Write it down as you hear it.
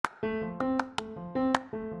Hey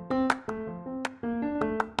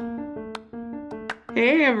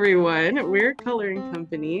everyone, we're Coloring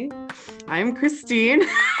Company. I'm Christine.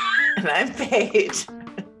 And I'm Paige.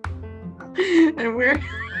 And we're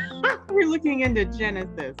looking into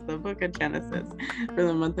Genesis, the book of Genesis, for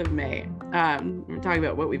the month of May. We're talking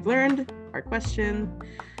about what we've learned, our questions,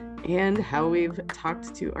 and how we've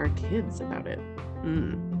talked to our kids about it.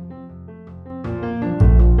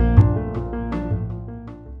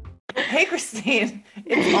 Hey Christine,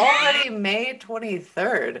 it's already May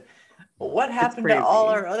 23rd. What happened to all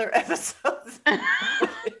our other episodes?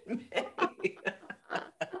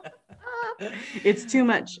 It's too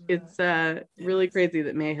much. It's really crazy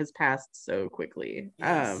that May has passed so quickly.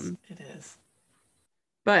 Yes, it is.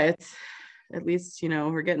 But at least,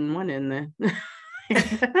 we're getting one in the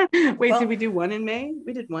Wait, did we do one in May?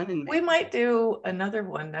 We did one in May. We might do another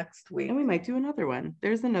one next week. And we might do another one.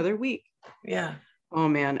 There's another week. Yeah. Oh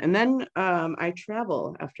man. And then I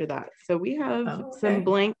travel after that. So we have some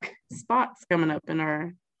blank spots coming up in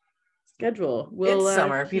our schedule. It's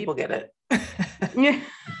summer. People get it. Yeah.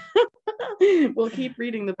 We'll keep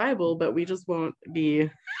reading the Bible, but we just won't be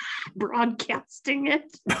broadcasting it.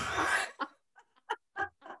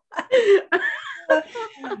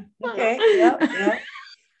 Okay. Yeah.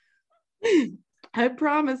 I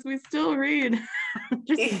promise we still read.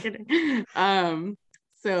 Just kidding.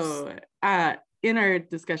 So in our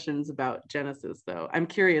discussions about Genesis, though, I'm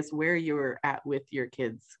curious where you're at with your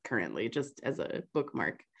kids currently, just as a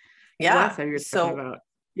bookmark. Yeah. Last time you were talking about,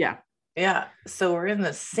 Yeah. So we're in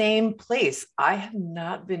the same place. I have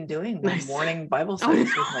not been doing my morning Bible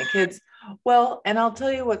studies with my kids. Well, and I'll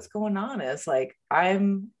tell you what's going on is like, I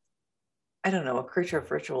don't know, a creature of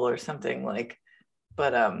ritual or something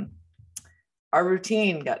but our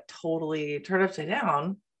routine got totally turned upside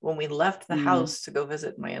down when we left the house to go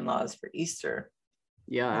visit my in-laws for Easter.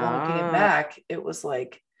 Yeah. And when we came back, it was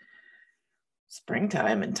like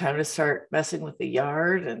springtime and time to start messing with the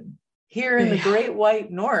yard. And here in the Great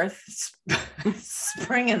White North,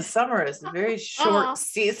 spring and summer is a very short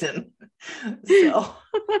season. So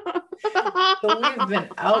we've been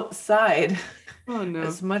outside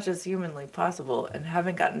as much as humanly possible and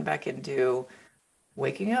haven't gotten back into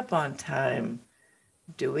waking up on time,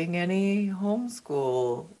 doing any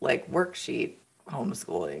homeschool, like worksheet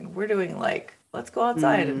homeschooling. We're doing let's go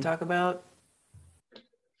outside and talk about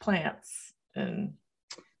plants and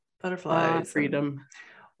butterflies. Freedom.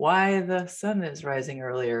 Why the sun is rising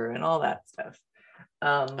earlier and all that stuff.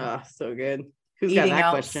 So good. Who's got that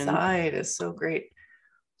question? Eating outside is so great.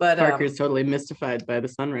 But Parker's totally mystified by the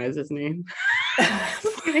sunrise, isn't he?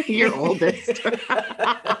 Your oldest.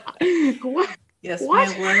 What? Yes, what?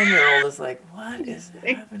 My 11-year-old is like, what is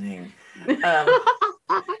happening? No.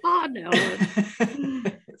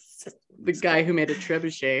 The guy who made a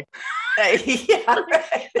trebuchet. Yeah,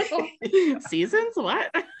 right. Seasons?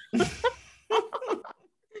 What?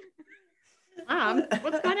 Mom,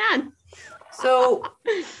 what's going on? So,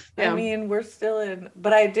 I mean, we're still in,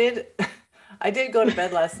 but I did go to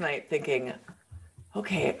bed last night thinking,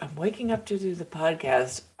 okay, I'm waking up to do the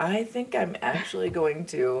podcast. I think I'm actually going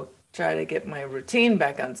to try to get my routine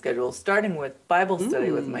back on schedule, starting with Bible study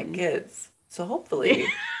with my kids. So hopefully,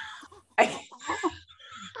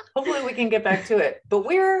 hopefully we can get back to it. But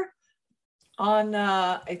we're on,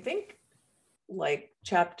 I think,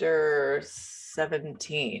 chapter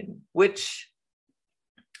 17,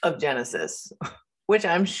 of Genesis, which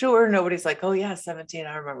I'm sure nobody's like, oh yeah, 17.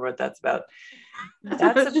 I remember what that's about.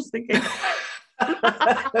 That's just thinking.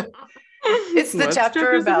 It's the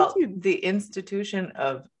chapter about the institution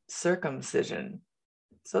of circumcision.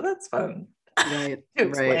 So that's fun. Right. To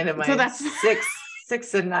explain to my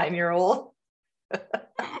 6 and 9-year-old.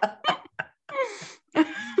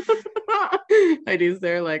 Heidi's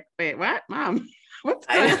there like, wait, what? Mom, what's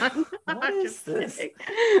going on? What is this?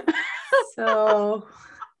 So,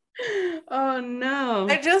 oh no.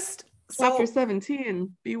 Chapter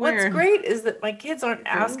 17, beware. What's great is that my kids aren't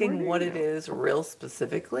asking what it is real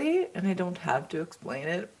specifically, and I don't have to explain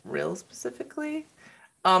it real specifically.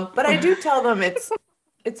 But I do tell them it's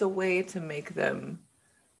a way to make them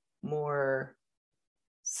more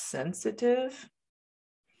sensitive.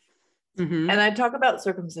 And I talk about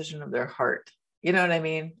circumcision of their heart. You know what I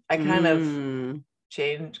mean? I kind of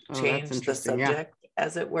change the subject,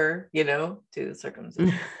 as it were, to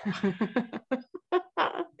circumcision.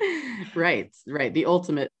 Right. The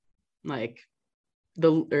ultimate, the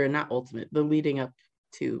leading up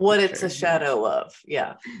to what it's a shadow of.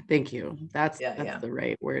 Yeah. Thank you. That's the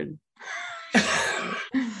right word.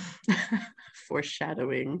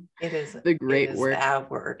 Foreshadowing. It is the great word. That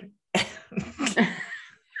word.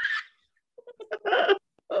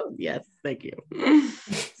 Oh Yes, thank you.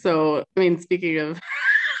 So, I mean, speaking of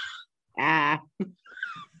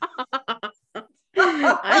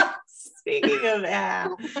Speaking of I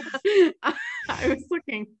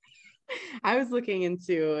was looking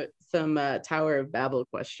into some Tower of Babel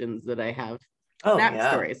questions that I have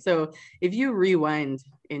backstory. So if you rewind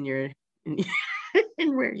in your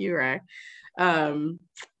in where you are,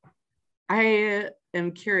 I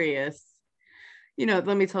am curious.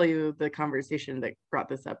 Let me tell you the conversation that brought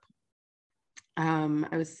this up.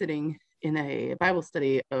 I was sitting in a Bible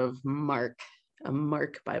study of Mark, a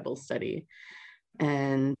Mark Bible study,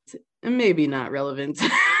 and maybe not relevant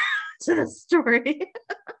to the story,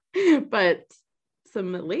 but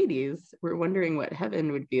some ladies were wondering what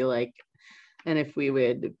heaven would be like and if we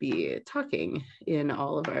would be talking in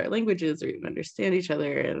all of our languages or even understand each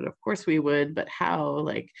other. And of course we would, but how?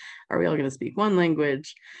 Like, are we all going to speak one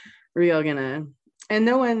language? Are we all going to? And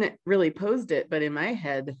no one really posed it, but in my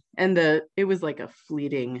head, and it was like a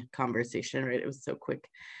fleeting conversation, right? It was so quick.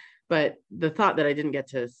 But the thought that I didn't get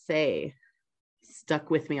to say stuck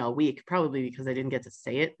with me all week, probably because I didn't get to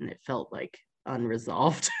say it and it felt like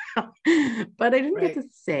unresolved. But I didn't get to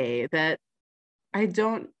say that I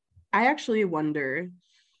actually wonder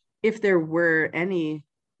if there were any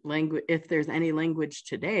language, if there's any language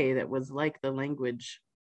today that was like the language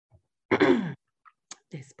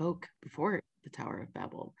they spoke before the Tower of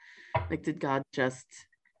Babel. Like, did God just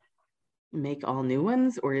make all new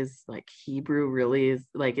ones, or is like Hebrew really is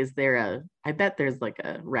there I bet there's like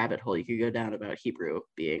a rabbit hole you could go down about Hebrew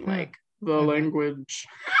being like the language.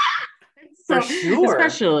 For sure.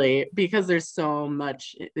 Especially because there's so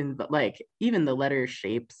much in like even the letter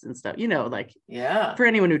shapes and stuff, for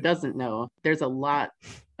anyone who doesn't know, there's a lot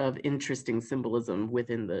of interesting symbolism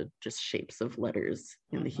within the just shapes of letters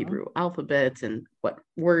in the Hebrew alphabet and what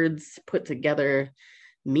words put together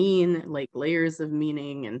mean, like layers of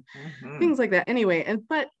meaning and things like that. Anyway,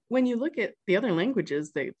 but when you look at the other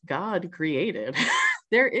languages that God created,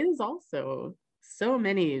 there is also so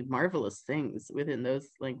many marvelous things within those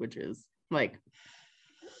languages. Like,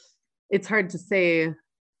 it's hard to say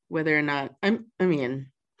whether or not I mean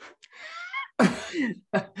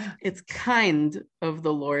it's kind of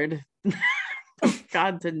the Lord of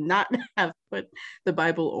God to not have put the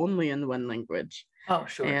Bible only in one language. Oh,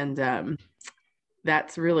 sure. And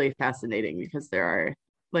that's really fascinating because there are,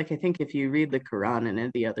 like, I think if you read the Quran in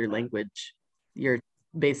any other language, you're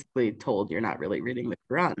basically told you're not really reading the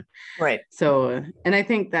Quran. Right. So, and I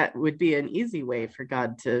think that would be an easy way for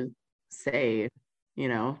God to say,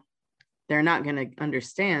 they're not going to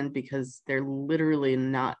understand because they're literally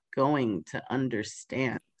not going to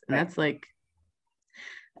understand. And that's like,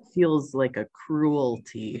 feels like a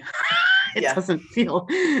cruelty. It doesn't feel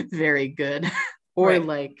very good or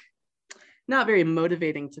like not very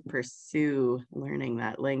motivating to pursue learning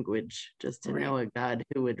that language, just to know a God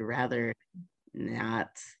who would rather not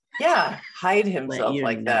hide himself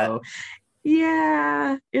like that.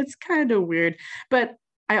 Yeah, it's kind of weird, but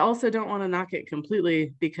I also don't want to knock it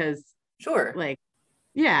completely because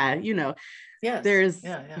there's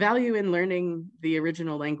value in learning the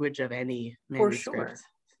original language of any manuscript. For sure.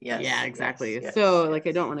 Yeah, exactly. So I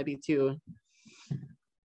don't want to be too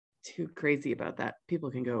crazy about that.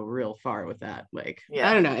 People can go real far with that. I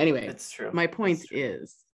don't know. Anyway, it's true. My point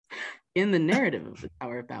is, in the narrative of the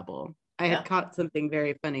Tower of Babel, I had caught something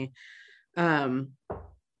very funny. But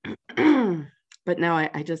now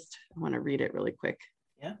I just want to read it really quick.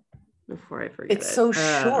 Yeah. Before I forget it's so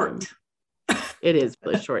short. It is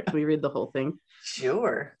really short. Can we read the whole thing?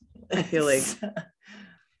 Sure. I feel like,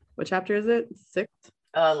 what chapter is it? 6?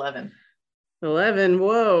 11. 11.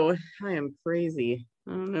 Whoa, I am crazy.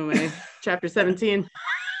 I don't know, my chapter 17.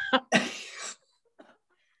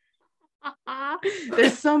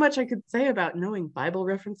 There's so much I could say about knowing Bible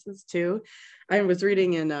references too. I was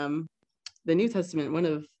reading in the New Testament, one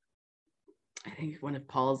of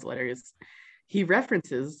Paul's letters. He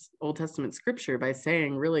references Old Testament scripture by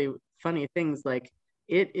saying really funny things like,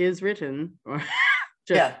 it is written, or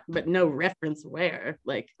but no reference where.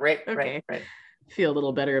 Like, right. Feel a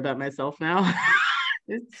little better about myself now.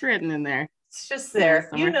 It's written in there. It's just there.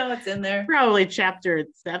 It's in there. Probably chapter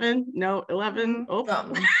 7. No, 11. Oh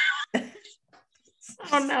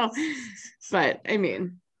no. But I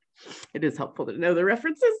mean, it is helpful to know the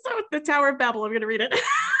references. So the Tower of Babel, I'm going to read it.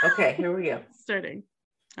 Okay, here we go. Starting.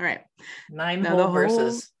 All right. 9 whole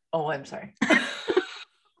verses. Oh, I'm sorry.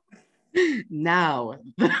 Now,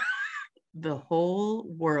 the whole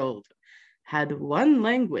world had one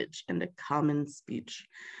language and a common speech.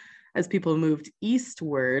 As people moved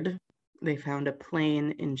eastward, they found a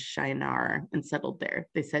plain in Shinar and settled there.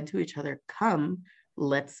 They said to each other, "Come,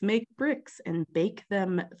 Let's make bricks and bake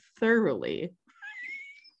them thoroughly.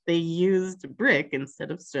 They used brick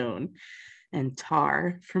instead of stone and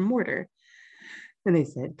tar for mortar. And they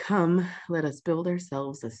said, come, let us build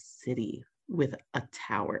ourselves a city with a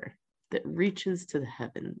tower that reaches to the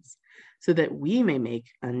heavens, so that we may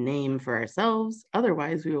make a name for ourselves.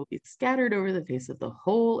 Otherwise, we will be scattered over the face of the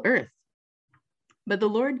whole earth. But the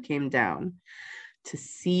Lord came down to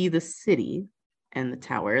see the city and the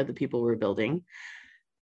tower the people were building.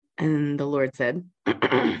 And the Lord said,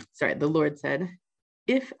 the Lord said,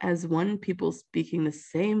 if as one people speaking the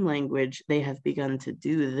same language, they have begun to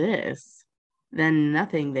do this, then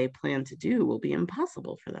nothing they plan to do will be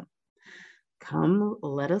impossible for them. Come,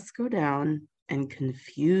 let us go down and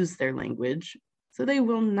confuse their language, so they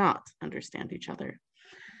will not understand each other.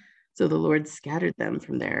 So the Lord scattered them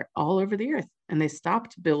from there all over the earth, and they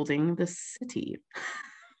stopped building the city.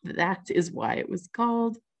 That is why it was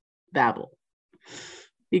called Babel,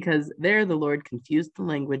 because there the Lord confused the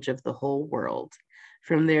language of the whole world.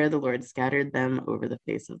 From there, the Lord scattered them over the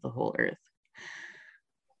face of the whole earth.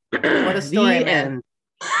 What a story, The man. end.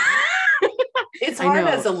 It's I hard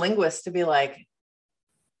know. as a linguist to be like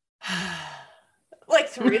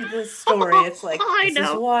to read this story. It's like, I this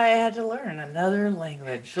is know. why I had to learn another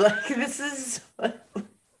language. Like, this is like,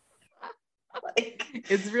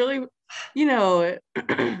 it's really, you know,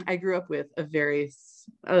 I grew up with a very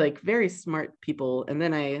smart people, and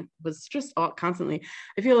then I was just constantly,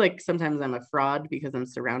 I feel like sometimes I'm a fraud because I'm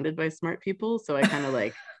surrounded by smart people, so I kind of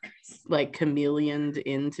like chameleoned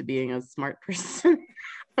into being a smart person.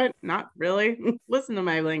 But not really. Listen to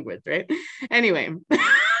my language, right? Anyway,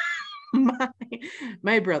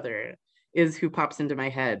 my brother is who pops into my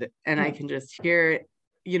head, and I can just hear,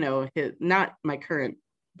 you know, not my current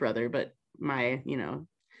brother, but my,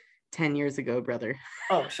 10 years ago brother.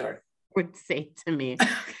 Oh, sure. Would say to me,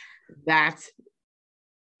 that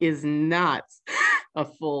is not a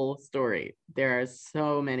full story. There are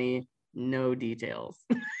so many no details.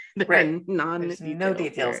 Right. Non-details. There's no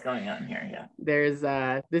details going on here. Yeah. There's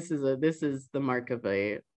this is the mark of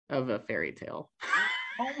a fairy tale.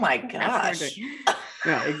 Oh my gosh.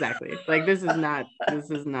 No, exactly. Like this is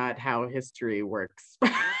not how history works.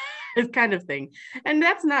 This kind of thing. And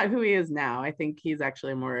that's not who he is now. I think he's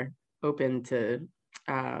actually more open to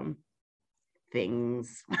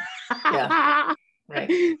things. Yeah.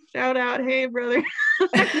 Right. Shout out, hey brother.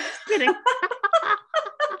 I'm just kidding.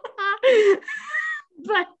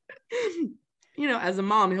 But as a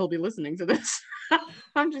mom, he'll be listening to this.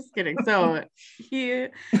 I'm just kidding. So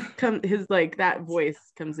his like that voice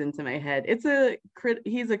comes into my head.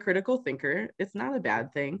 He's a critical thinker. It's not a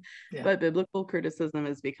bad thing, but biblical criticism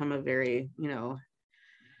has become a very,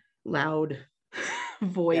 loud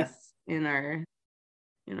voice in our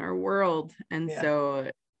world. And so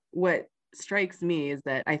what strikes me is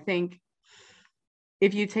that I think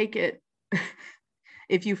if you take it,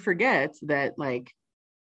 if you forget that like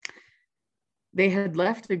they had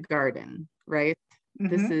left a garden, right?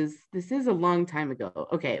 Mm-hmm. This is a long time ago.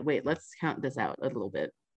 Okay, wait, let's count this out a little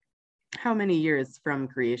bit. How many years from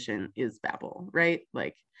creation is Babel, right?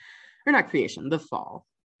 Like, or not creation, the fall.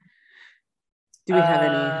 Do we have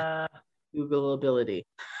any Google ability?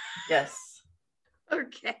 Yes.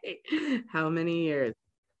 Okay. How many years?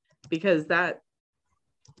 Because that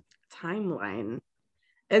timeline,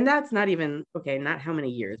 and that's not even, okay, not how many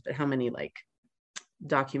years, but how many like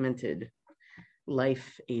documented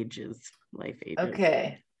life ages.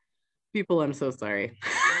 Okay. People, I'm so sorry.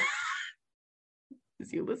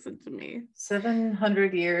 As you listen to me.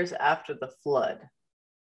 700 years after the flood.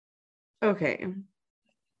 Okay.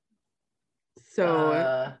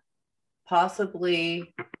 So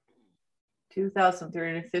possibly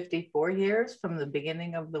 2,354 years from the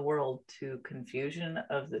beginning of the world to confusion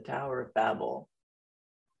of the Tower of Babel.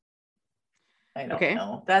 I don't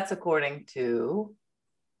know. That's according to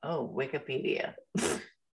Wikipedia.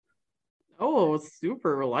 Oh,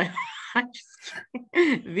 super reliable.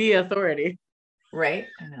 The authority. Right?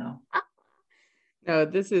 I know. No,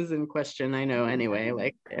 this is in question. I know anyway,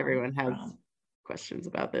 like everyone has questions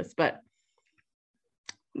about this, but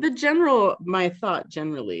my thought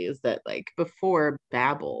generally is that like before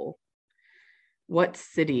Babel, what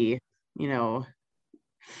city, was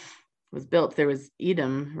built? There was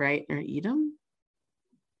Edom, right? Or Edom?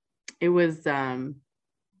 It was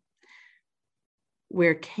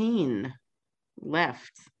where Cain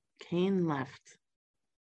left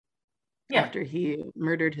after he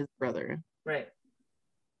murdered his brother. Right.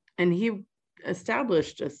 And he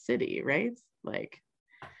established a city, right? Like,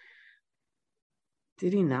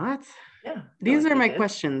 did he not? Yeah. These are my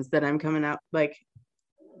questions that I'm coming out. Like,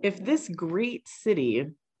 if this great city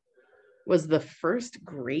was the first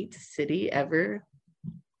great city ever.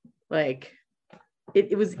 Like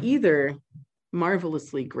it was either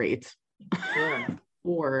marvelously great Sure.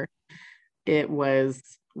 or it was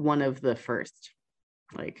one of the first.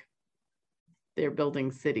 Like they're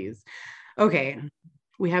building cities. Okay,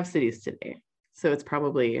 we have cities today, so it's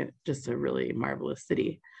probably just a really marvelous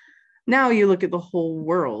city. Now you look at the whole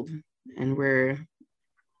world and we're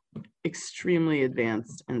extremely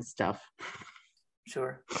advanced and stuff.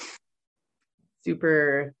 Sure.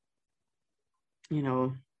 Super, you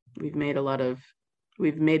know, we've made a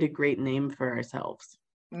great name for ourselves,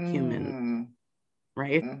 human,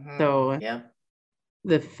 right? Mm-hmm. So yeah,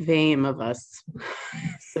 the fame of us,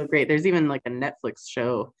 so great. There's even like a Netflix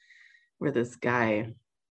show where this guy, I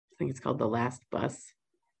think it's called The Last Bus.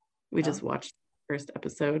 We just watched the first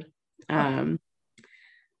episode. And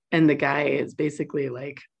the guy is basically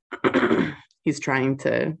like, he's trying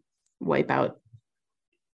to wipe out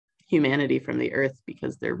humanity from the earth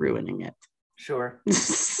because they're ruining it. Sure.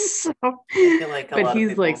 So, I feel like but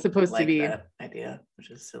he's like supposed to be that idea, which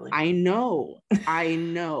is silly. I know,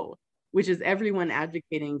 which is everyone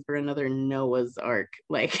advocating for another Noah's Ark.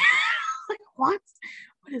 Like, like what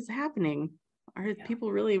is happening? Are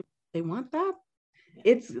people really, they want that?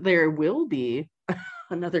 There will be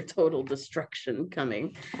another total destruction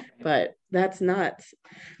coming, but that's not,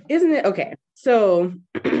 isn't it? Okay, so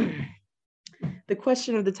the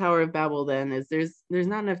question of the Tower of Babel then is there's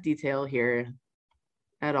not enough detail here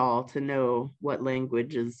at all to know what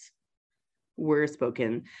languages were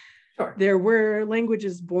spoken. Sure. There were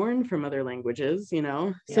languages born from other languages,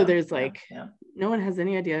 so there's like no one has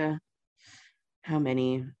any idea how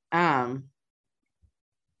many.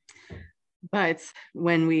 But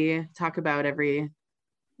when we talk about every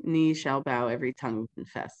knee shall bow, every tongue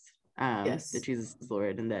confess that Jesus is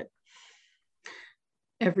Lord, and that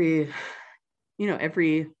every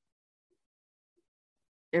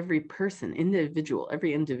person,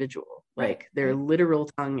 every individual, like their literal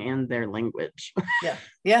tongue and their language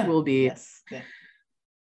will be,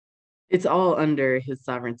 it's all under his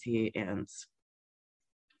sovereignty and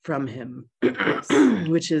from him,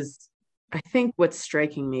 which is, I think, what's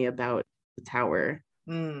striking me about the tower,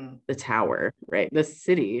 right? The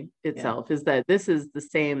city itself is that this is the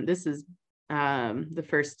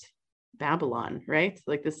first Babylon, right?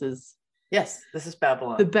 Like this is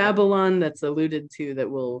Babylon. The Babylon that's alluded to that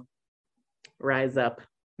will rise up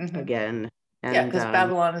again. And, because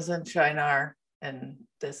Babylon is in Shinar, and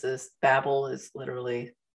Babel is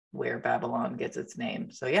literally where Babylon gets its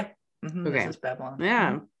name. So this is Babylon.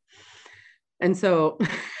 Yeah. And so,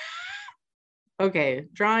 okay,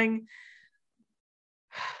 drawing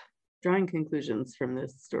conclusions from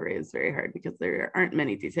this story is very hard because there aren't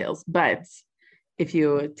many details. But if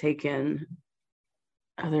you take in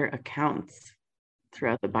other accounts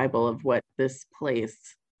throughout the Bible of what this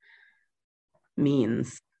place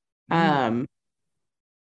means, it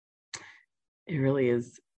really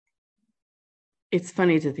is. It's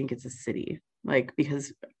funny to think it's a city, like,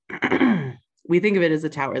 because we think of it as a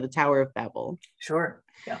tower, the Tower of Babel. Sure.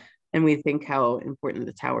 Yeah. And we think how important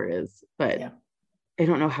the tower is, but I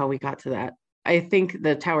don't know how we got to that. I think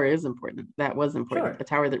the tower is important. That was important. Sure. The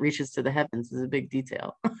tower that reaches to the heavens is a big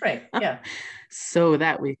detail. Right. Yeah. So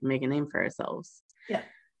that we can make a name for ourselves. Yeah.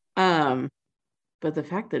 But the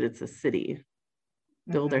fact that it's a city,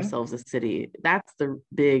 build ourselves a city, that's the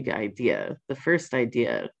big idea. The first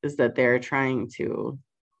idea is that they're trying to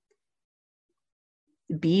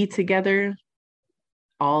be together,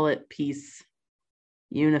 all at peace,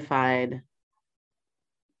 unified,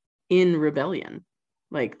 in rebellion.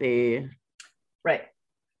 Like they... Right.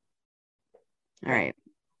 All right.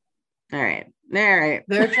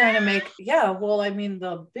 They're trying to make, well, I mean,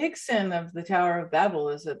 the big sin of the Tower of Babel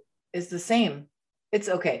is the same. It's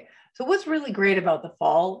okay. So what's really great about the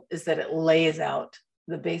fall is that it lays out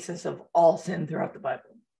the basis of all sin throughout the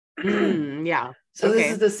Bible. Yeah. So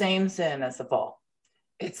this is the same sin as the fall.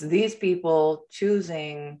 It's these people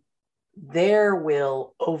choosing their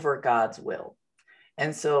will over God's will.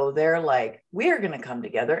 And so they're like, we're going to come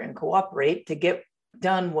together and cooperate to get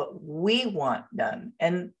done what we want done.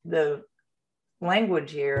 And the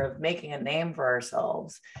language here of making a name for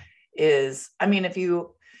ourselves is, I mean, if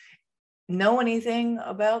you know anything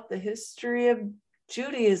about the history of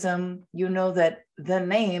Judaism, you know that the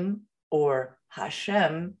name, or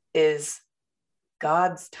Hashem, is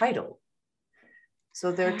God's title.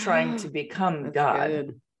 So they're trying to become God,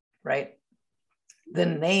 good. Right? The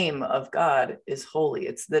name of God is holy.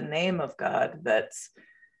 It's the name of God that's,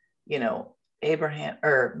 Abraham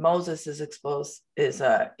or Moses is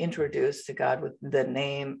introduced to God with the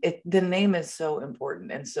name. The name is so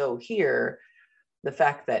important. And so here the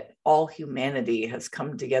fact that all humanity has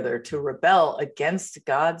come together to rebel against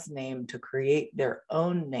God's name to create their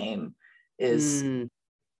own name is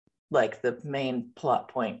like the main plot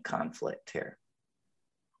point conflict here.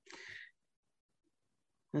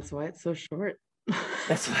 That's why it's so short.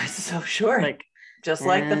 That's why it's so short. Like, just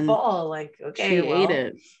like the fall. Like, okay, she ate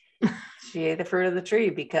it. She ate the fruit of the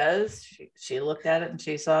tree because she looked at it and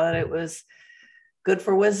she saw that it was good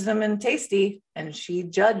for wisdom and tasty, and she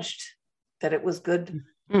judged that it was good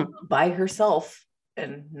by herself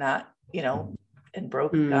and not, and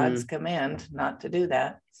broke God's command not to do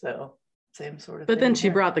that. So same sort of but thing. Then she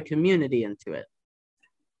brought the community into it.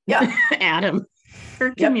 Yeah. Adam,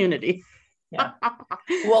 her community. Yeah.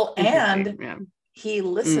 Well, and he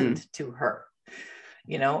listened to her,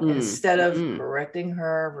 instead of correcting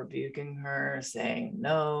her, rebuking her, saying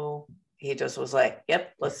no, he just was like,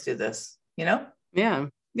 yep, let's do this, Yeah.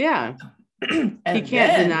 And he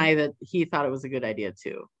can't deny that he thought it was a good idea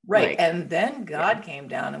too. Right. Like, and then God came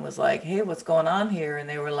down and was like, hey, what's going on here? And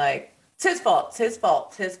they were like, it's his fault, it's his fault,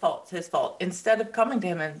 it's his fault, it's his fault. Instead of coming to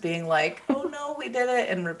him and being like, oh no, we did it,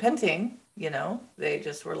 and repenting, they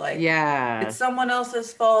just were like, it's someone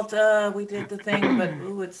else's fault. We did the thing, but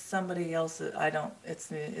it's somebody else's.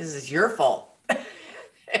 This is your fault.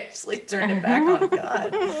 Actually turned it back on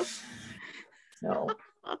God. So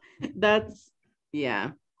that's,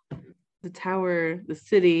 the tower, the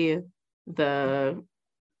city, the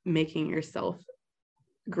making yourself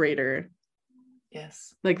greater.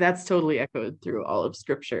 Yes. Like that's totally echoed through all of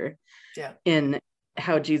scripture. Yeah. In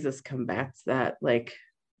how Jesus combats that, like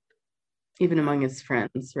even among his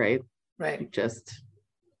friends, right? Right. Just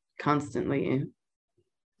constantly.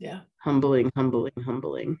 Yeah. Humbling.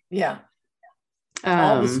 Yeah.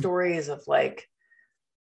 All the stories of like,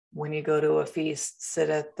 when you go to a feast, sit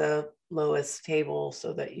at the lowest table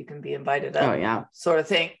so that you can be invited up. Oh yeah. Sort of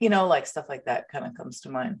thing, like stuff like that kind of comes to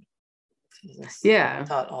mind. Jesus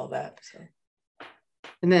taught all that. So.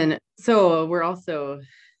 And then, so we're also,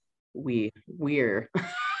 we're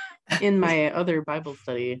in my other Bible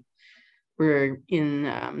study, we're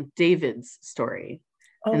in David's story.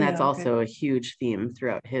 And that's also a huge theme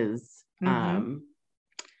throughout his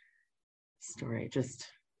story, just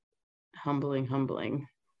humbling.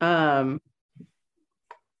 Oh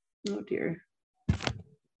dear.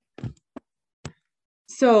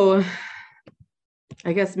 So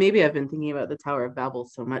I guess maybe I've been thinking about the Tower of Babel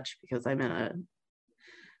so much because I'm in a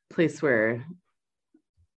place where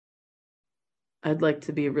I'd like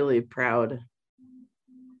to be really proud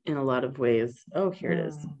in a lot of ways. Oh, here it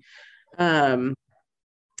is.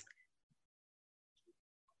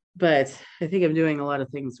 But I think I'm doing a lot of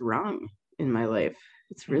things wrong in my life.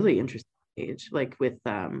 It's really interesting age, like with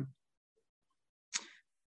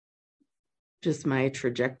just my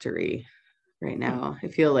trajectory right now. I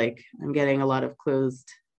feel like I'm getting a lot of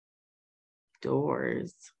closed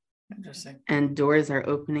doors. Interesting. And doors are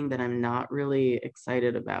opening that I'm not really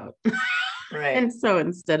excited about. Right. And so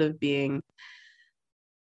instead of being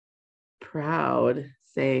proud,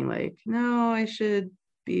 saying like, no, I should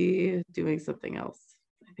be doing something else.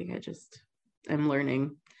 I think I'm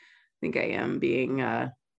learning. I think I am being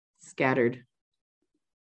scattered.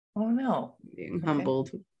 Oh no. Being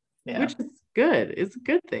humbled. Yeah. Which is good. It's a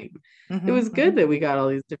good thing. It was good that we got all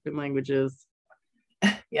these different languages.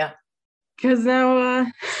 Yeah. Because now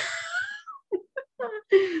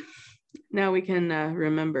now we can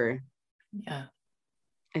remember. Yeah.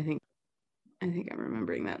 I think I'm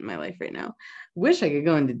remembering that in my life right now. Wish I could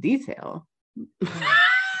go into detail.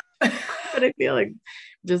 But I feel like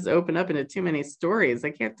just open up into too many stories.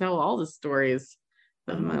 I can't tell all the stories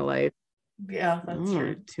of my life. Yeah, that's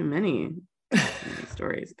true. Too many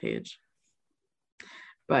stories, Paige.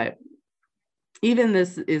 But even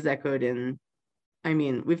this is echoed in, I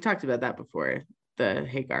mean, we've talked about that before, the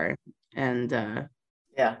Hagar and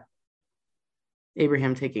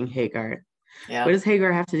Abraham taking Hagar. Yeah. What does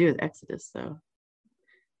Hagar have to do with Exodus, though?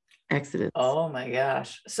 Exodus. Oh my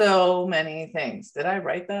gosh. So many things. Did I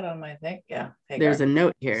write that on my thing? Yeah. Hagar. There's a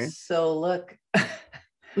note here. So look.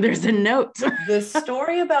 There's a note. The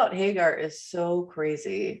story about Hagar is so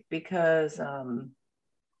crazy because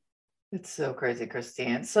it's so crazy,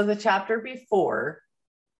 Christine. So the chapter before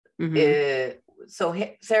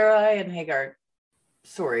Sarai and Hagar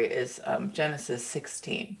story is Genesis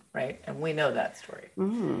 16, right? And we know that story.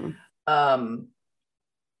 The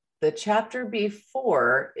chapter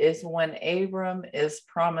before is when Abram is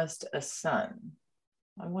promised a son.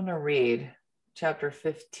 I want to read chapter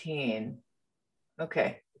 15.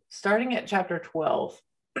 Okay, starting at chapter 12,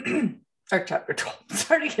 or chapter 12,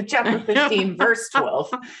 starting at chapter 15, verse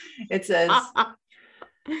 12, it says,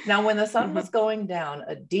 Now, when the sun was going down,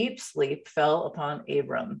 a deep sleep fell upon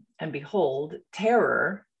Abram, and behold,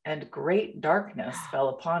 terror and great darkness fell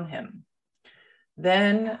upon him.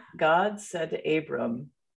 Then God said to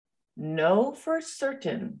Abram, know for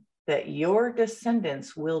certain that your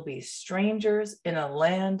descendants will be strangers in a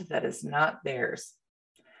land that is not theirs,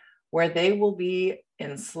 where they will be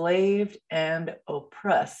enslaved and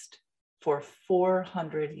oppressed for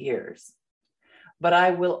 400 years. But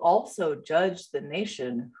I will also judge the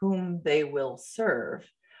nation whom they will serve,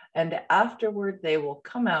 and afterward they will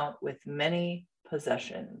come out with many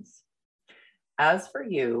possessions. As for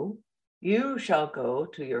you, you shall go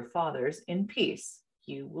to your fathers in peace.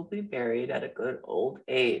 You will be buried at a good old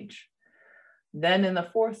age. Then in the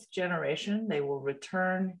fourth generation, they will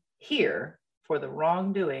return here, for the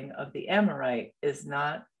wrongdoing of the Amorite is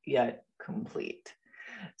not yet complete.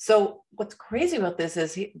 So what's crazy about this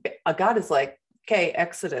is God is like, okay,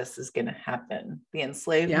 Exodus is going to happen. The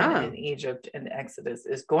enslavement in Egypt and Exodus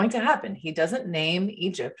is going to happen. He doesn't name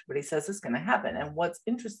Egypt, but he says it's going to happen. And what's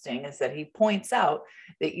interesting is that he points out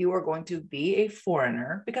that you are going to be a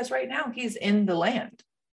foreigner, because right now he's in the land.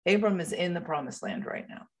 Abram is in the promised land right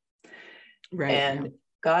now. Right. And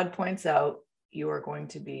God points out you are going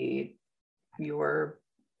to be, your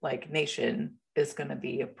nation is going to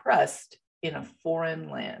be oppressed in a foreign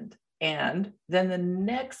land. And then the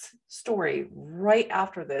next story right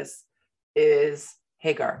after this is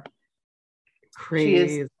Hagar.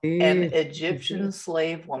 Crazy. She is an Egyptian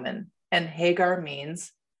slave woman, and Hagar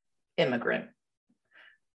means immigrant.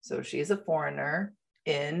 So she's a foreigner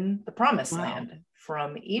in the promised land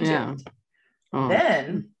from Egypt.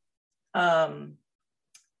 Then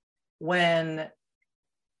when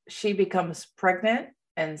she becomes pregnant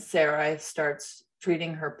and Sarai starts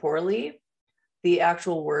treating her poorly, the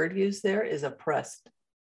actual word used there is oppressed.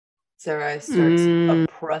 Sarai starts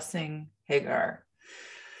oppressing Hagar.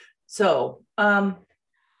 So,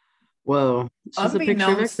 whoa, it's just a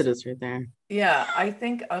picture of Exodus right there. Yeah, I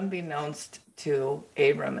think unbeknownst to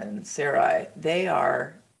Abram and Sarai, they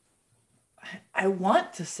are, I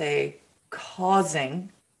want to say,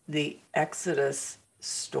 causing the Exodus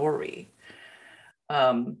story.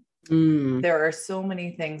 There are so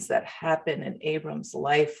many things that happen in Abram's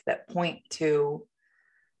life that point to,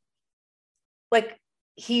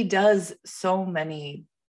 he does so many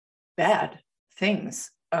bad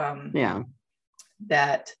things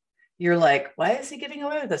that you're like, why is he getting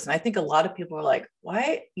away with this? And I think a lot of people are like,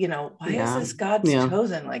 why is this God's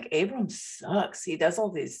chosen? Abram sucks. He does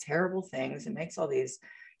all these terrible things and makes all these,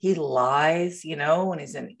 he lies, when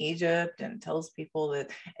he's in Egypt and tells people that,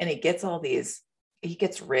 and he gets all these, he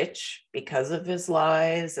gets rich because of his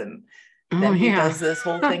lies. And then he does this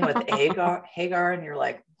whole thing with Hagar, and you're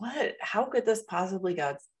like, what? How could this possibly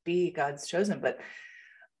be God's chosen? But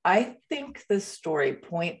I think this story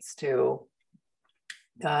points to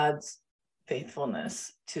God's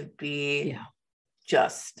faithfulness to be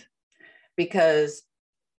just, because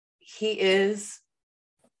he is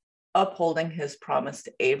upholding his promise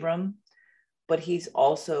to Abram, but he's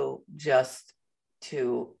also just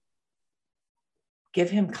to give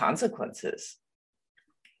him consequences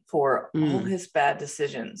for all his bad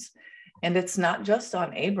decisions. And it's not just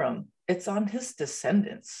on Abram, it's on his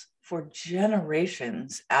descendants for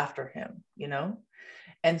generations after him,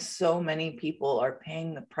 And so many people are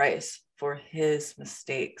paying the price for his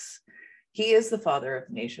mistakes. He is the father of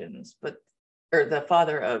nations, or the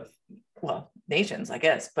father of, nations, I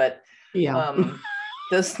guess. But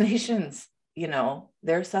those nations,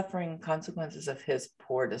 they're suffering consequences of his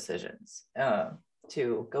poor decisions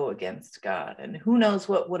to go against God. And who knows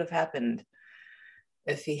what would have happened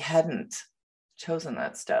if he hadn't chosen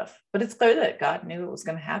that stuff. But it's clear that God knew it was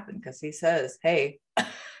going to happen, because he says, hey,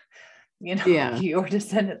 your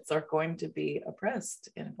descendants are going to be oppressed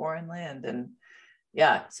in foreign land. And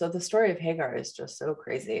so the story of Hagar is just so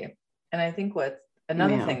crazy. And I think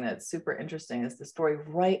another thing that's super interesting is the story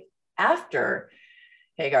right after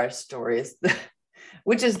Hagar's story,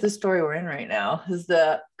 which is the story we're in right now, is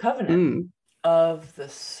the covenant of the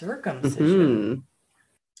circumcision.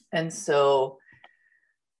 And so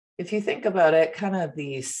if you think about it, kind of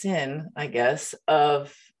the sin, I guess,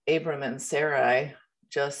 of Abram and Sarai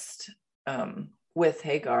just with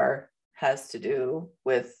Hagar has to do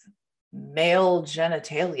with male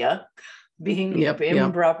genitalia being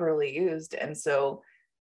improperly used. And so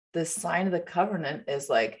the sign of the covenant is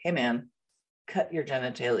like, hey man, cut your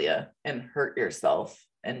genitalia and hurt yourself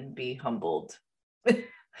and be humbled.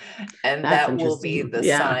 And that will be the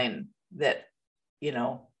sign that,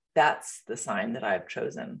 that's the sign that I've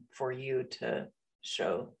chosen for you to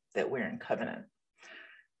show that we're in covenant.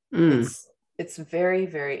 it's very,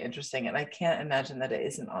 very interesting. And I can't imagine that it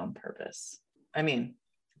isn't on purpose. I mean,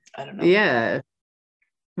 I don't know. Yeah.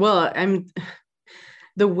 Well,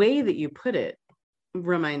 the way that you put it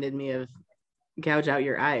reminded me of gouge out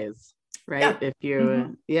your eyes, right? Yeah.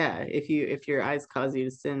 If you, if your eyes cause you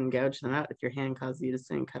to sin, gouge them out. If your hand causes you to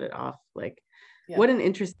sin, cut it off. Like, what an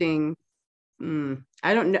interesting.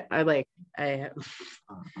 I don't know.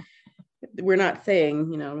 We're not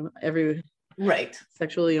saying, every right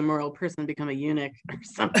sexually immoral person become a eunuch or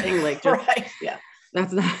something, like, just, right. Yeah.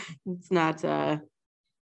 It's not the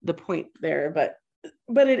point there, but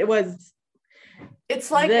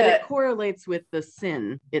it's like that it correlates with the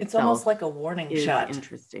sin itself. It's almost like a warning shot.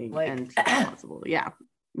 Interesting, like, and possible. Yeah.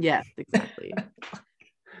 Yes, exactly.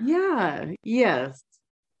 Yeah. Yes.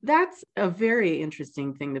 That's a very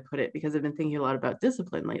interesting thing to put it, because I've been thinking a lot about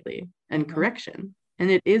discipline lately and correction. And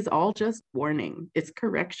it is all just warning. It's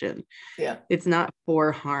correction. Yeah. It's not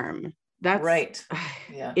for harm. That's right.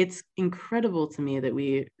 Yeah. It's incredible to me that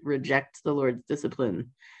we reject the Lord's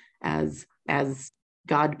discipline as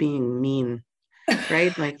God being mean,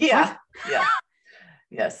 right? Like, yeah. Yeah.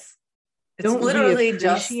 Yes. It's literally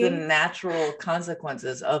just the natural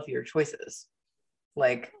consequences of your choices.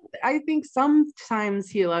 Like, I think sometimes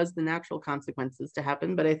he allows the natural consequences to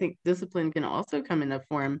happen, but I think discipline can also come in a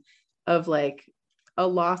form of like a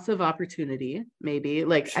loss of opportunity, maybe.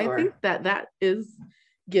 Like, sure. I think that is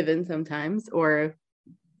given sometimes, or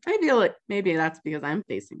I feel like maybe that's because I'm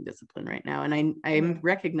facing discipline right now, and I'm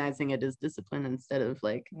recognizing it as discipline instead of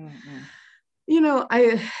like,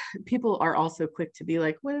 people are also quick to be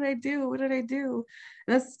like, what did I do? What did I do?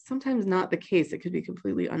 And that's sometimes not the case. It could be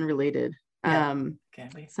completely unrelated. Yeah,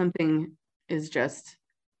 something is just,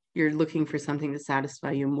 you're looking for something to satisfy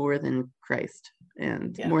you more than Christ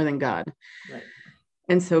and more than God. Right.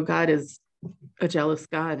 And so God is a jealous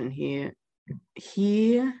God, and he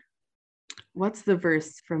what's the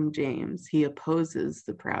verse from James? He opposes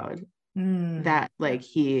the proud. That like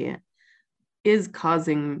he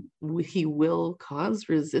will cause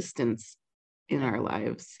resistance in our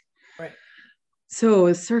lives. Right.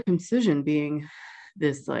 So circumcision being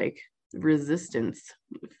this like resistance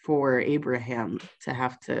for Abraham to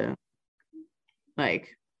have to,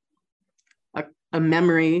 like, a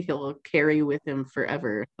memory he'll carry with him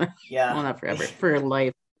forever. Yeah. Well, not forever, for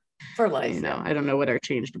life. For life. I don't know what our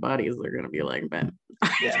changed bodies are going to be like, but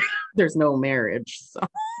there's no marriage. So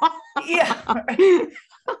yeah.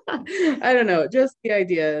 I don't know. Just the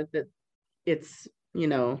idea that it's,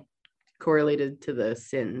 correlated to the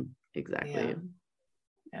sin. Exactly.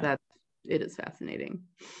 Yeah. That it is fascinating.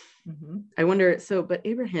 I wonder, but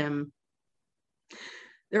Abraham,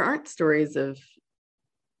 there aren't stories of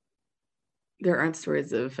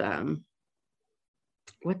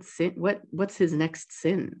what's his next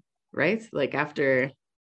sin, right? Like after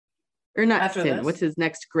sin, this? What's his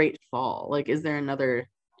next great fall? Like, is there another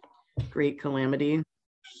great calamity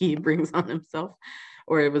he brings on himself?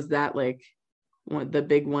 Or was that like the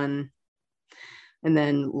big one, and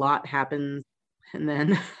then Lot happens, and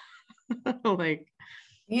then like,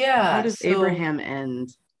 how does Abraham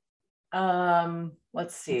end?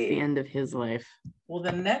 Let's see. It's the end of his life. Well,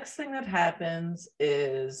 the next thing that happens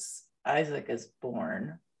is Isaac is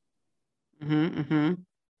born. And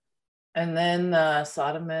then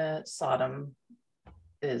Sodom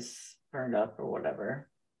is burned up or whatever,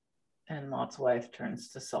 and Lot's wife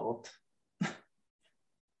turns to salt.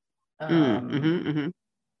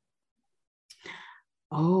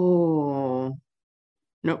 Oh,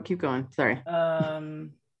 nope, keep going. Sorry.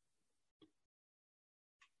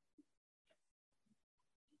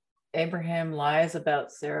 Abraham lies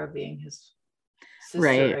about Sarah being his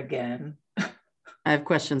sister again. I have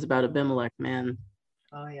questions about Abimelech, man.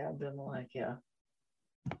 Oh yeah, Abimelech, yeah.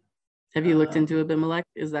 Have you looked into Abimelech?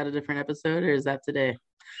 Is that a different episode, or is that today?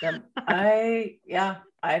 I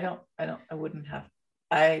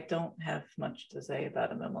don't have much to say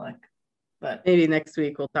about Abimelech, but maybe next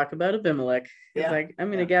week we'll talk about Abimelech. I'm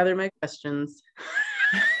going to gather my questions.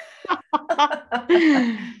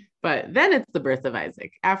 But then it's the birth of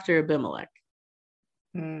Isaac after Abimelech.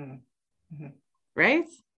 Right?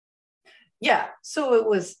 Yeah. So it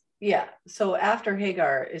was, so after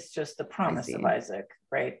Hagar, it's just the promise of Isaac,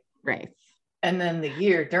 right? Right. And then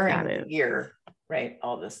during the year, right,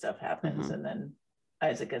 all this stuff happens, and then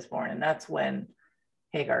Isaac is born, and that's when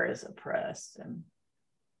Hagar is oppressed. And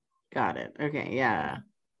got it. Okay, yeah.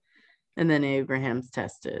 And then Abraham's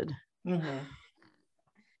tested. And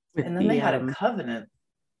then they had a covenant.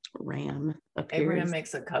 Ram appears. Abraham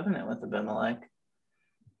makes a covenant with Abimelech.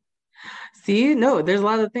 See, no, there's a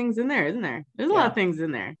lot of things in there, isn't there? There's a lot of things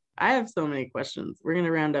in there. I have so many questions. We're going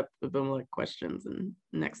to round up Abimelech questions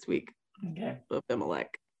next week. Okay.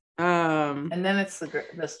 Abimelech. And then it's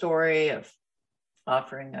the story of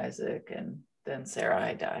offering Isaac, and then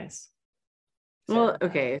Sarai dies. Well,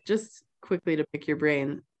 okay, just quickly to pick your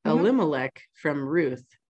brain. Mhm. Elimelech from Ruth.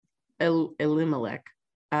 Elimelech.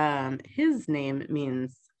 His name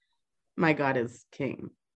means my God is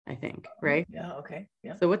king, I think, right? Yeah, okay.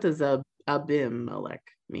 Yeah. So what does Abimelech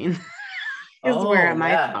mean? Is where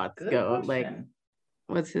my thoughts Good go. question. Like,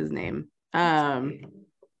 what's his name? Let's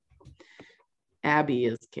Abby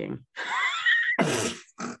is king.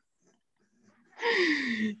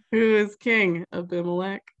 Who is king?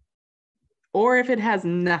 Abimelech. Or if it has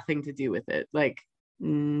nothing to do with it, like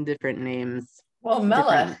different names. Well,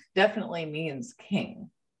 Melech definitely means king.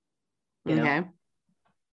 You know?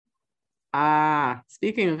 Okay.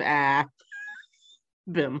 Speaking of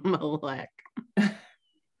Abimelech.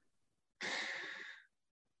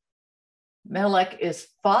 Melech is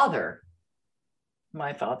father.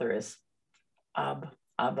 My father is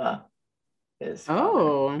Abba is father.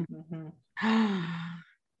 Oh. Mm-hmm.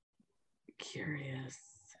 Curious.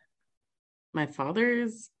 My father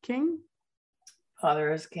is king?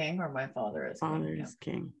 Father is king, or my father is Father king. is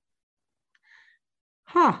king.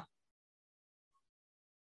 Huh.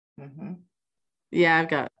 Mm-hmm. Yeah, I've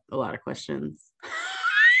got a lot of questions.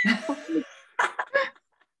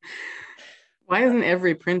 Why isn't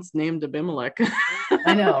every prince named Abimelech?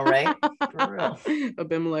 I know, right? For real.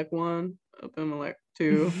 Abimelech 1, Abimelech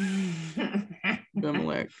 2,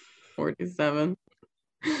 Abimelech 47.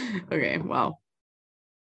 Okay, wow.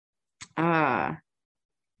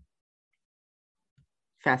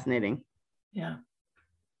 Fascinating. Yeah.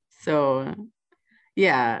 So,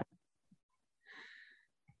 yeah.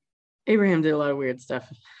 Abraham did a lot of weird stuff.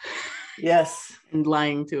 Yes. And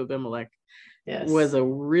lying to Abimelech. Yes. Was a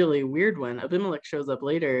really weird one. Abimelech shows up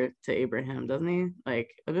later to Abraham, doesn't he?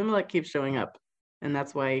 Like, Abimelech keeps showing up, and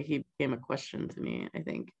that's why he became a question to me, I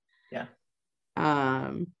think. Yeah.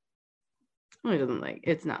 Well, he doesn't like,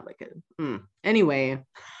 it's not like anyway,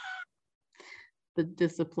 the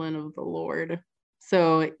discipline of the Lord.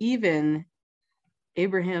 So even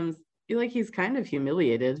Abraham's, he's kind of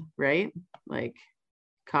humiliated, right? Like,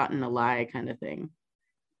 caught in a lie kind of thing.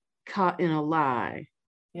 Caught in a lie.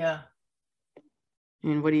 Yeah.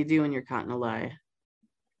 And what do you do when you're caught in a lie?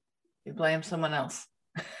 You blame someone else.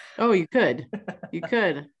 Oh, you could. You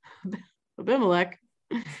could. Abimelech.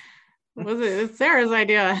 It's Sarah's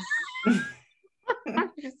idea.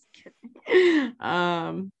 I'm just kidding.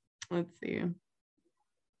 Let's see.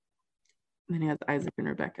 Then he has Isaac and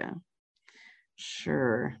Rebecca.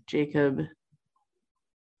 Sure. Jacob.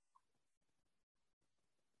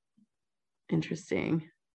 Interesting.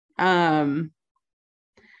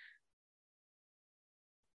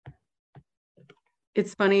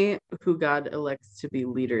 It's funny who God elects to be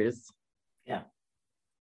leaders. Yeah.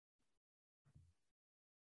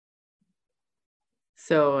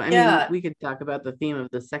 So, I mean, we could talk about the theme of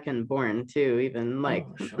the second born too, even like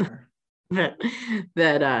sure.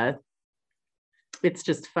 that it's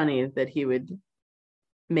just funny that he would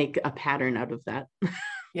make a pattern out of that.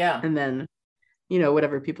 Yeah. And then,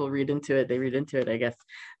 whatever people read into it, they read into it, I guess.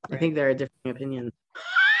 Right. I think there are different opinions.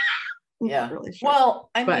 Yeah. Really sure. Well,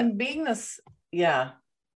 I mean, being this, yeah.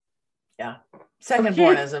 Second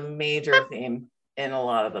born is a major theme in a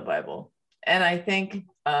lot of the Bible. And I think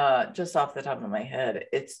just off the top of my head,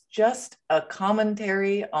 it's just a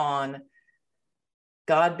commentary on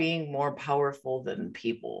God being more powerful than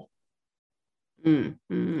people.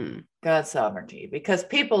 Mm-hmm. God's sovereignty, because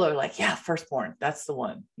people are like, yeah, firstborn, that's the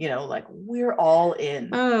one, like we're all in.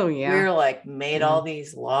 Oh yeah. We're like made all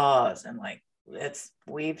these laws, and like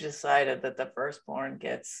we've decided that the firstborn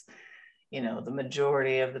gets, the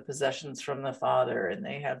majority of the possessions from the father, and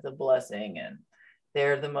they have the blessing, and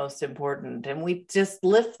they're the most important, and we just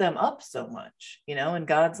lift them up so much, and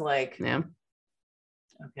God's like, yeah,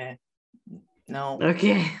 okay, no,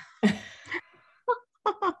 okay.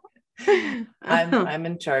 I'm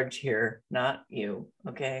in charge here, not you.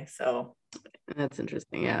 Okay, so that's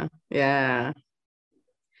interesting. Yeah.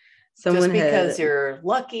 Someone just because you're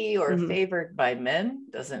lucky or favored by men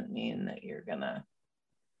doesn't mean that you're gonna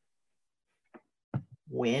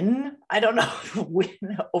win. I don't know,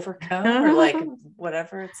 win, overcome, or like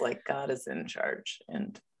whatever. It's like God is in charge,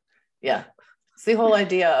 and yeah, it's the whole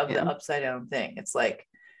idea of the upside down thing. It's like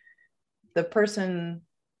the person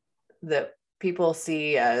that people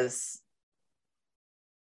see as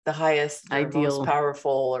the highest, ideal, most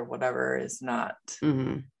powerful, or whatever is not.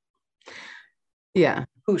 Mm-hmm. Yeah,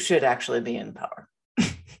 who should actually be in power.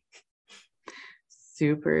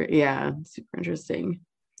 Super interesting.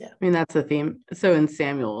 Yeah, I mean, that's the theme. So in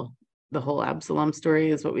Samuel, the whole Absalom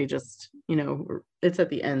story is what we just, it's at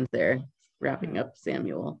the end there, wrapping up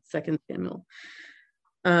Samuel, Second Samuel.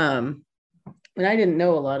 And I didn't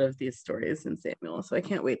know a lot of these stories in Samuel, so I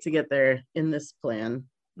can't wait to get there in this plan.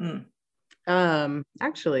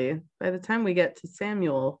 Actually, by the time we get to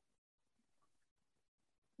Samuel,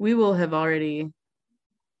 we will have already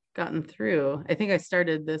gotten through. I think I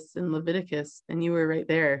started this in Leviticus and you were right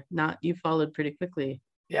there. You followed pretty quickly.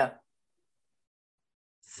 Yeah.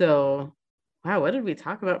 So, wow, what did we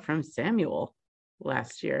talk about from Samuel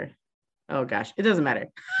last year? Oh gosh, it doesn't matter.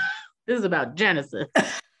 This is about Genesis.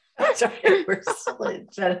 Sorry, we're still in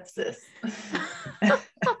Genesis.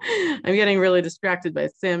 I'm getting really distracted by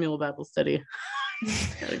Samuel Bible study.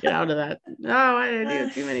 Gotta get out of that. Oh, I do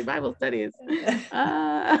too many Bible studies.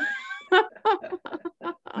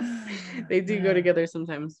 They do go together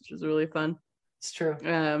sometimes, which is really fun. It's true.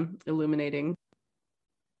 Illuminating.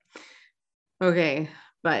 Okay,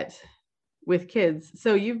 but with kids,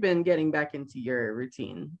 so you've been getting back into your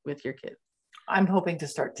routine with your kids. I'm hoping to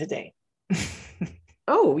start today.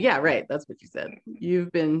 Oh, yeah, right. That's what you said.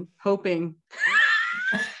 You've been hoping.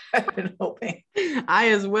 I've been hoping. I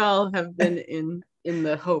as well have been in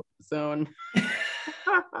the hope zone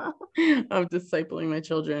of discipling my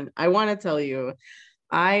children. I want to tell you,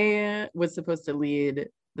 I was supposed to lead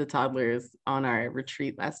the toddlers on our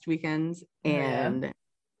retreat last weekend, and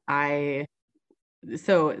there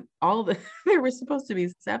were supposed to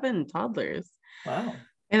be 7 toddlers. Wow.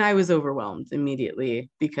 And I was overwhelmed immediately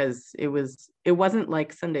because it wasn't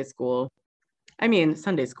like Sunday school. I mean,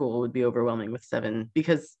 Sunday school would be overwhelming with 7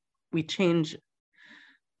 because we change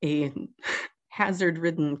a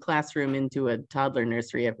hazard-ridden classroom into a toddler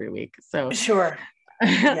nursery every week. So sure.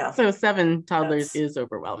 Yeah. So 7 toddlers is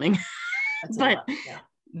overwhelming. But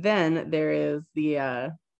then there is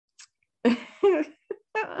the the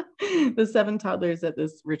 7 toddlers at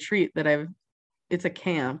this retreat that it's a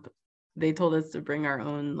camp. They told us to bring our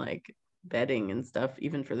own like bedding and stuff,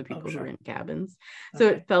 even for the people who are in cabins. So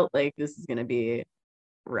it felt like this is going to be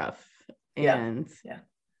rough. And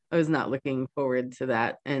I was not looking forward to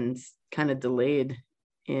that, and kind of delayed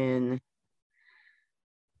in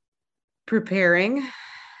preparing.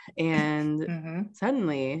 And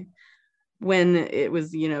suddenly, when it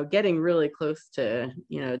was, getting really close to,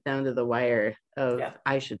 down to the wire of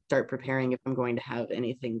I should start preparing if I'm going to have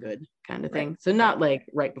anything good kind of thing. So not like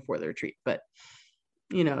right before the retreat, but,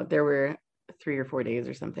 there were 3 or 4 days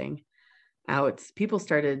or something out, people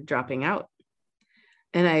started dropping out.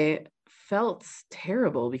 And I felt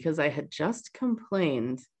terrible because I had just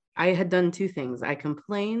complained. I had done 2 things. I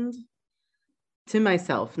complained to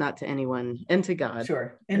myself, not to anyone, and to God.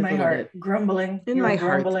 Sure. In my heart, grumbling. In my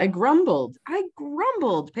heart, I grumbled,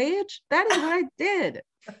 Paige. That is what I did.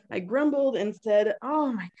 I grumbled and said,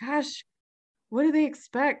 oh my gosh, what do they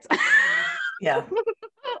expect? Yeah.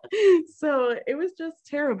 So it was just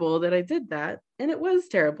terrible that I did that. And it was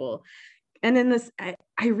terrible. And then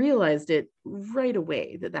I realized it right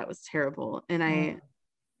away that was terrible. And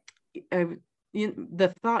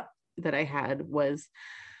the thought that I had was,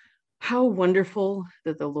 how wonderful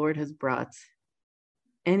that the Lord has brought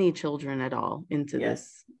any children at all into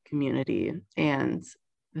this community, and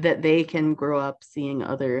that they can grow up seeing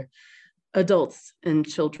other adults and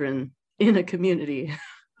children in a community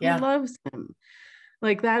who loves him.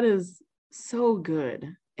 Like, that is so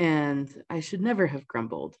good. And I should never have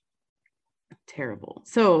grumbled. Terrible.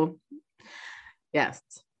 So yes,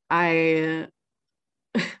 I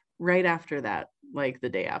right after that, like the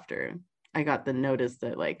day after, I got the notice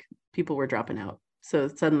that like people were dropping out. So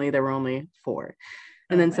suddenly there were only 4.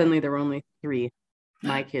 And then suddenly there were only 3,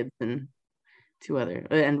 my kids and 2 other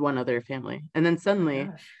and 1 other family. And then suddenly,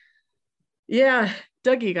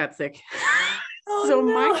 Dougie got sick. So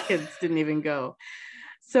my kids didn't even go.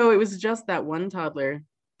 So it was just that one toddler.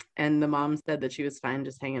 And the mom said that she was fine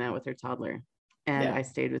just hanging out with her toddler. And I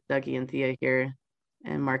stayed with Dougie and Thea here.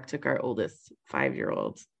 And Mark took our oldest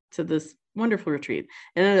 5-year-old to this wonderful retreat.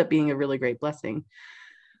 It ended up being a really great blessing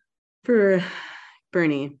for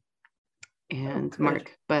Bernie and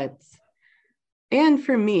Mark, and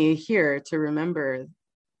for me here to remember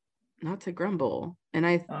not to grumble. And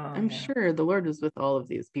I'm sure the Lord was with all of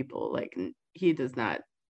these people. Like, he does not,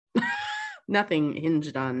 nothing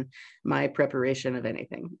hinged on my preparation of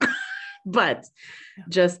anything, but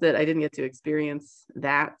just that I didn't get to experience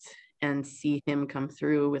that and see him come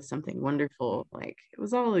through with something wonderful. Like, it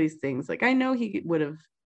was all of these things. Like, I know he would have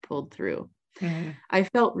pulled through. I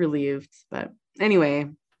felt relieved, but anyway,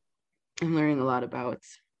 I'm learning a lot about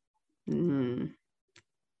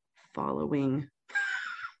following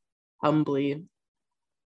humbly,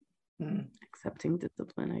 accepting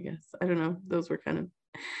discipline, I guess. I don't know. Those were kind of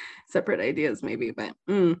separate ideas maybe, but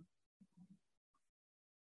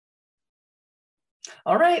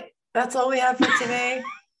all right. That's all we have for today.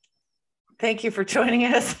 Thank you for joining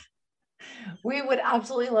us. We would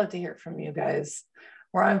absolutely love to hear from you guys.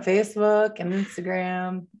 We're on Facebook and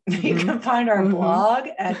Instagram. You can find our blog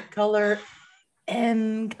at Color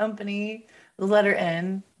N Company, the letter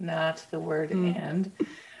N, not the word and,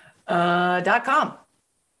 .com.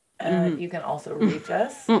 You can also reach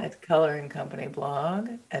us at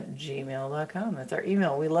coloringcompanyblog@gmail.com. That's our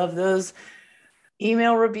email. We love those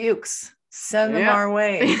email rebukes. Send them our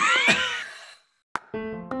way.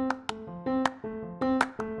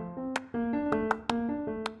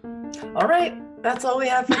 All right. That's all we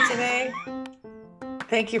have for today.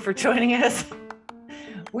 Thank you for joining us.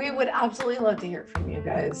 We would absolutely love to hear from you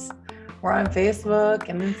guys. We're on Facebook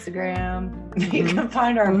and Instagram. You can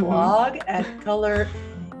find our blog at Color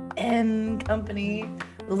N Company,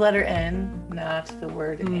 the letter N, not the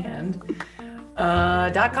word and,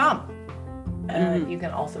 .com. You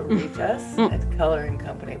can also reach us at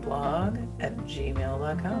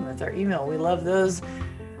coloringcompanyblog@gmail.com. That's our email. We love those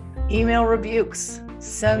email rebukes.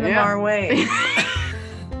 Send them our way.